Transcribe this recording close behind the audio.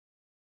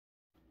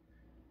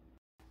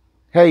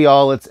Hey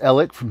y'all, it's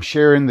Alec from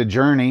Sharing the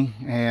Journey,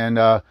 and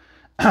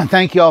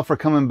thank y'all for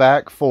coming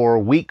back for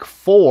week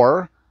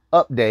 4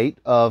 update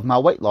of my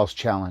weight loss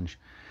challenge.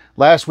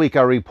 Last week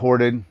I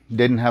reported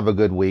didn't have a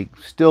good week,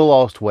 still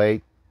lost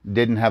weight,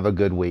 didn't have a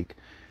good week.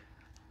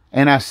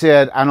 And I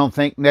said, I don't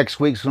think next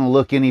week's going to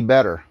look any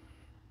better.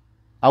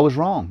 I was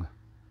wrong.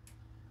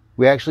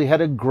 We actually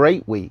had a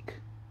great week.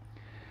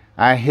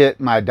 I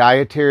hit my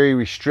dietary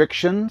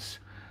restrictions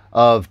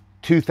of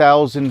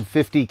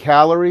 2,050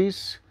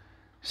 calories,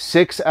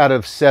 6 out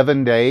of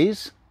 7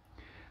 days.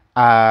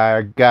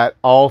 I got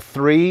all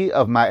 3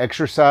 of my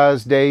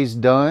exercise days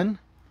done.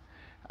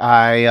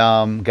 I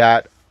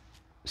got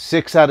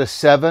 6 out of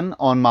 7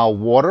 on my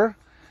water.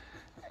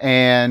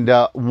 And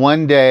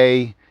one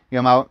day,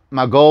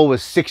 my goal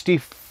was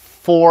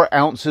 64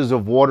 ounces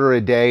of water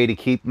a day to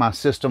keep my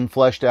system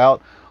flushed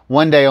out.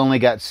 One day I only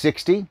got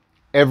 60.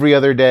 Every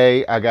other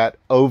day I got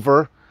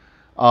over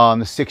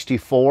the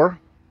 64.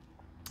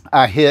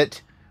 I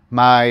hit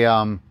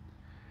my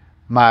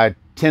my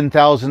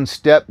 10,000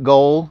 step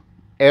goal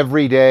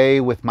every day,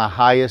 with my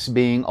highest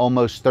being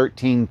almost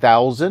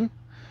 13,000.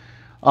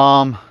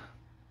 And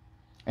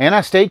I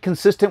stayed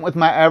consistent with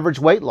my average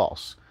weight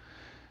loss.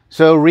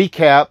 So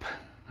recap,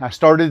 I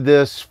started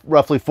this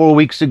roughly 4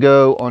 weeks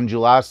ago on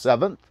July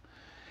 7th,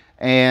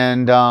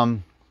 and I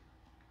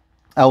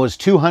was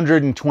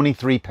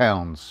 223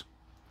 pounds.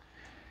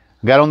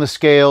 Got on the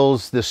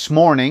scales this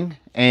morning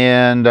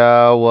and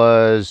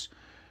was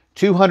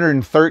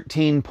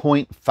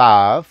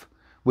 213.5,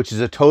 which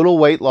is a total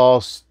weight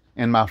loss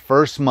in my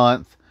first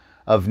month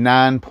of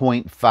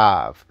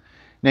 9.5.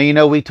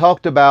 Now, we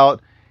talked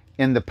about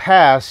in the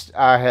past,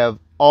 I have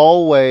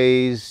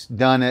always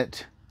done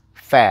it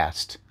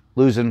fast,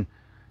 losing,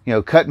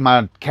 cutting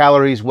my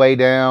calories way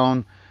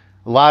down,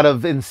 a lot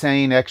of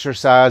insane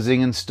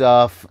exercising and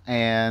stuff,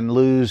 and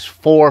lose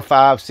 4,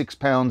 5, 6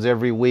 pounds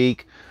every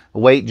week. The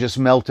weight just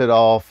melted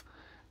off.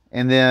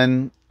 And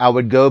then I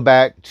would go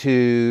back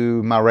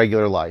to my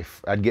regular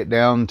life. I'd get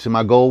down to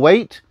my goal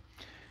weight.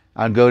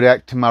 I'd go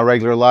back to my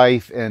regular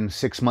life, and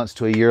 6 months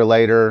to a year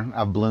later,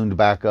 I've ballooned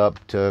back up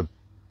to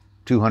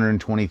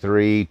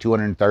 223,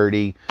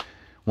 230,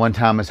 one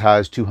time as high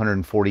as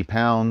 240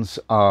 pounds.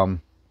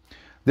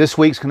 This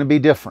week's going to be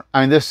different.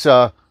 This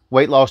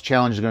weight loss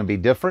challenge is going to be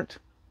different.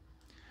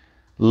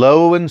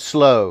 Low and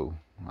slow.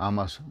 I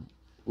must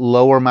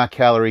lower my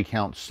calorie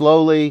count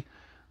slowly.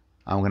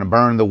 I'm going to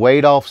burn the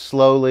weight off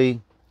slowly.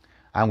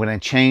 I'm going to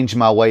change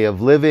my way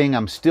of living.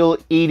 I'm still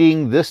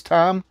eating this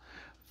time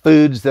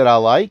foods that I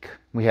like.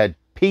 We had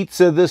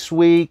pizza this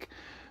week.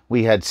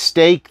 We had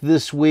steak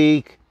this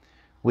week.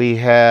 We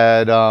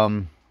had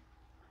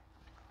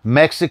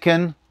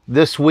Mexican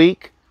this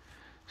week.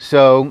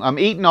 So I'm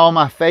eating all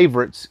my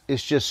favorites.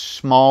 It's just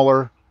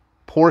smaller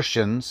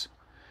portions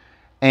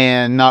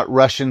and not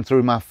rushing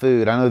through my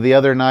food. I know the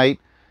other night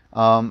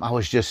I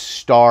was just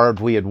starved.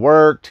 We had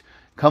worked,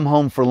 come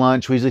home for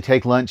lunch. We usually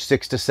take lunch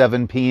 6 to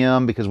 7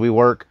 p.m. because we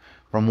work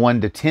from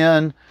 1 to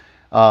 10.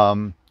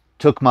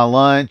 Took my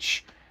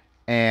lunch,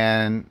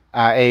 and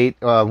I ate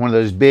one of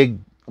those big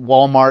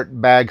Walmart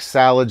bag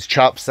salads,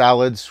 chopped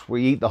salads, where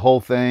you eat the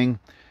whole thing.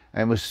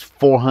 And it was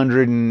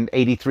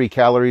 483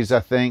 calories,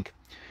 I think.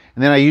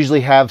 And then I usually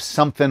have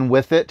something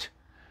with it,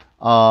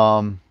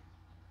 like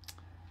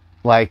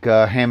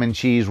a ham and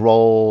cheese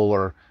roll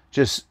or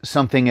just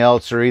something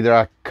else, or either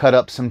I cut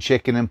up some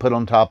chicken and put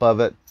on top of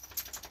it.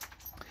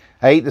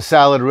 I ate the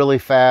salad really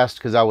fast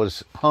because I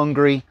was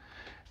hungry.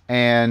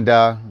 And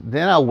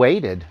then I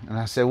waited, and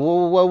I said,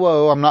 whoa, whoa,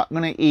 whoa, I'm not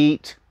going to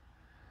eat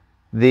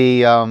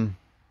the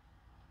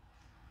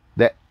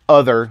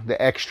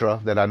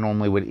extra that I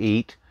normally would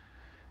eat.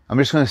 I'm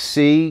just going to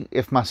see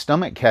if my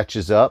stomach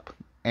catches up,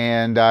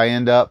 and I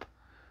end up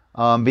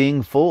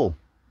being full.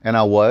 And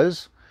I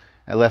was.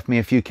 It left me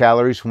a few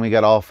calories when we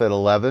got off at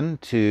 11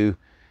 to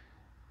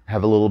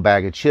have a little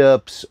bag of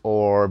chips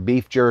or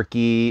beef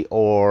jerky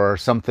or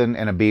something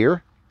and a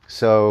beer.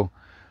 So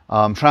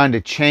I'm trying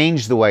to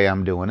change the way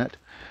I'm doing it.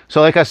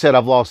 So like I said,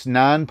 I've lost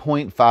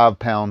 9.5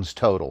 pounds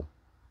total.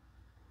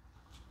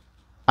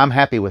 I'm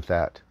happy with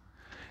that.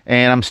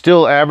 And I'm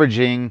still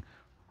averaging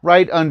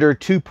right under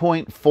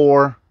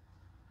 2.4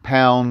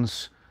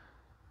 pounds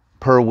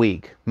per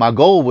week. My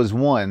goal was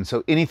 1,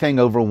 so anything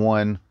over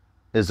 1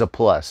 is a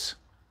plus.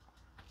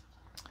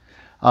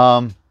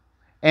 And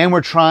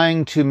we're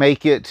trying to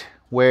make it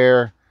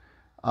where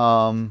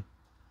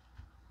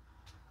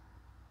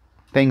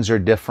things are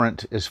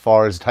different as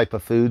far as the type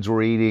of foods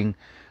we're eating.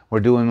 We're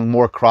doing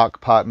more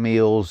crock pot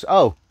meals.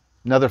 Oh,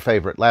 another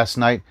favorite. Last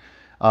night,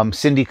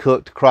 Cindy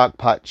cooked crock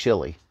pot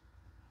chili.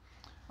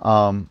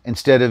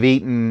 Instead of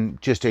eating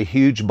just a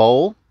huge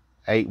bowl,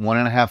 I ate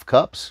 1.5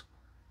 cups,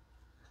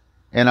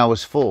 and I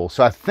was full.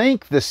 So I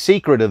think the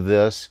secret of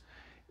this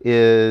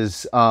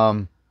is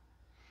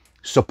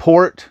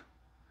support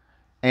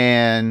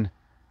and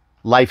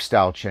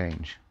lifestyle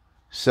change.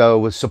 So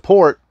with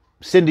support,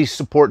 Cindy's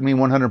supporting me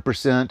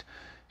 100%.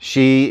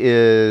 She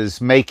is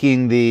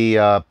making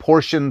the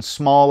portions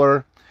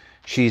smaller.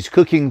 She's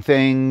cooking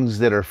things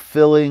that are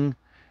filling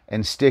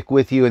and stick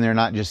with you, and they're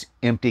not just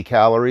empty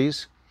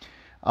calories.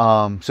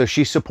 So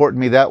she's supporting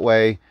me that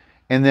way.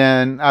 And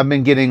then I've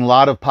been getting a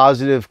lot of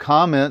positive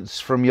comments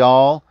from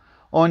y'all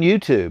on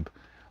YouTube.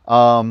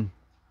 And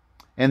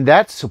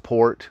that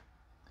support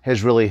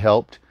has really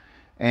helped.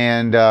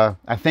 And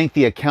I think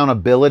the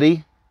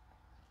accountability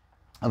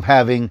of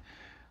having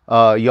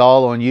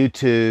y'all on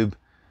YouTube,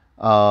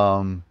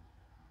 I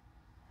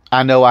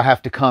know I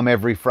have to come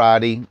every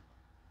Friday,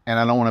 and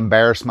I don't want to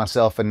embarrass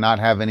myself and not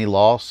have any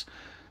loss.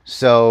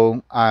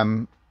 So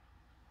I'm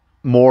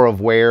more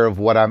aware of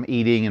what I'm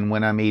eating and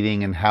when I'm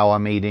eating and how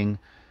I'm eating.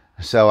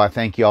 So I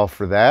thank y'all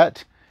for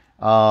that.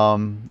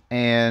 And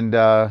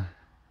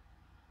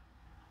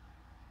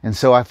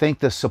so I think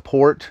the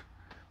support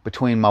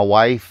between my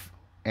wife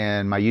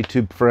and my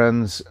YouTube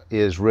friends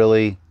is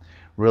really,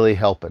 really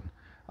helping.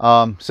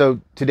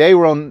 So today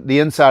we're on the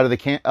inside of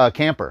the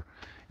camper.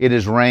 It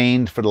has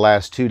rained for the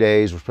last 2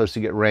 days. We're supposed to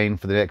get rain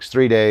for the next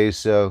 3 days.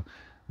 So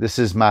this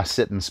is my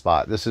sitting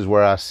spot. This is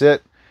where I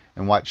sit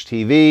and watch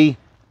TV.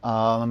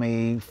 Let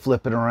me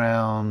flip it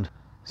around.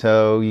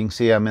 So you can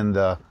see I'm in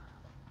the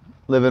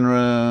living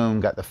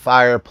room, got the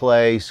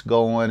fireplace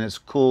going. It's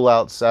cool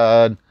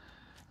outside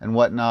and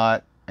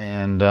whatnot.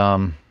 And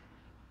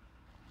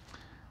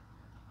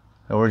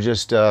we're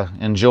just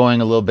enjoying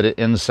a little bit of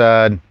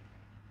inside.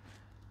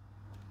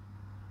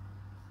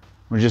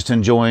 We're just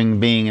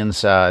enjoying being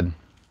inside.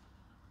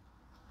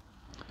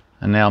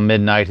 And now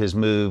midnight has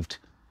moved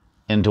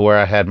into where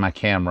I had my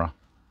camera.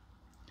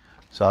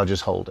 So I'll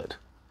just hold it.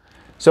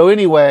 So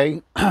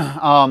anyway,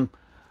 I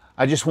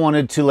just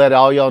wanted to let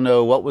all y'all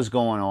know what was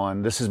going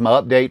on. This is my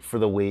update for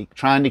the week.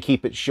 Trying to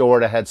keep it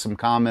short. I had some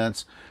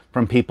comments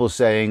from people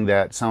saying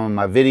that some of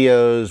my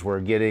videos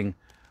were getting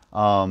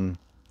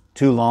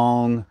too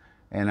long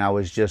and I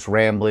was just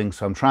rambling.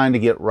 So I'm trying to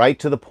get right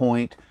to the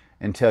point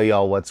and tell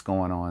y'all what's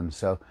going on.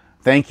 So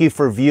thank you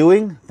for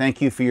viewing.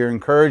 Thank you for your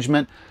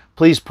encouragement.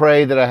 Please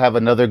pray that I have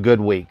another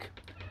good week.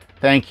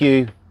 Thank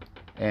you,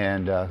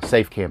 and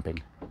safe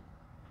camping.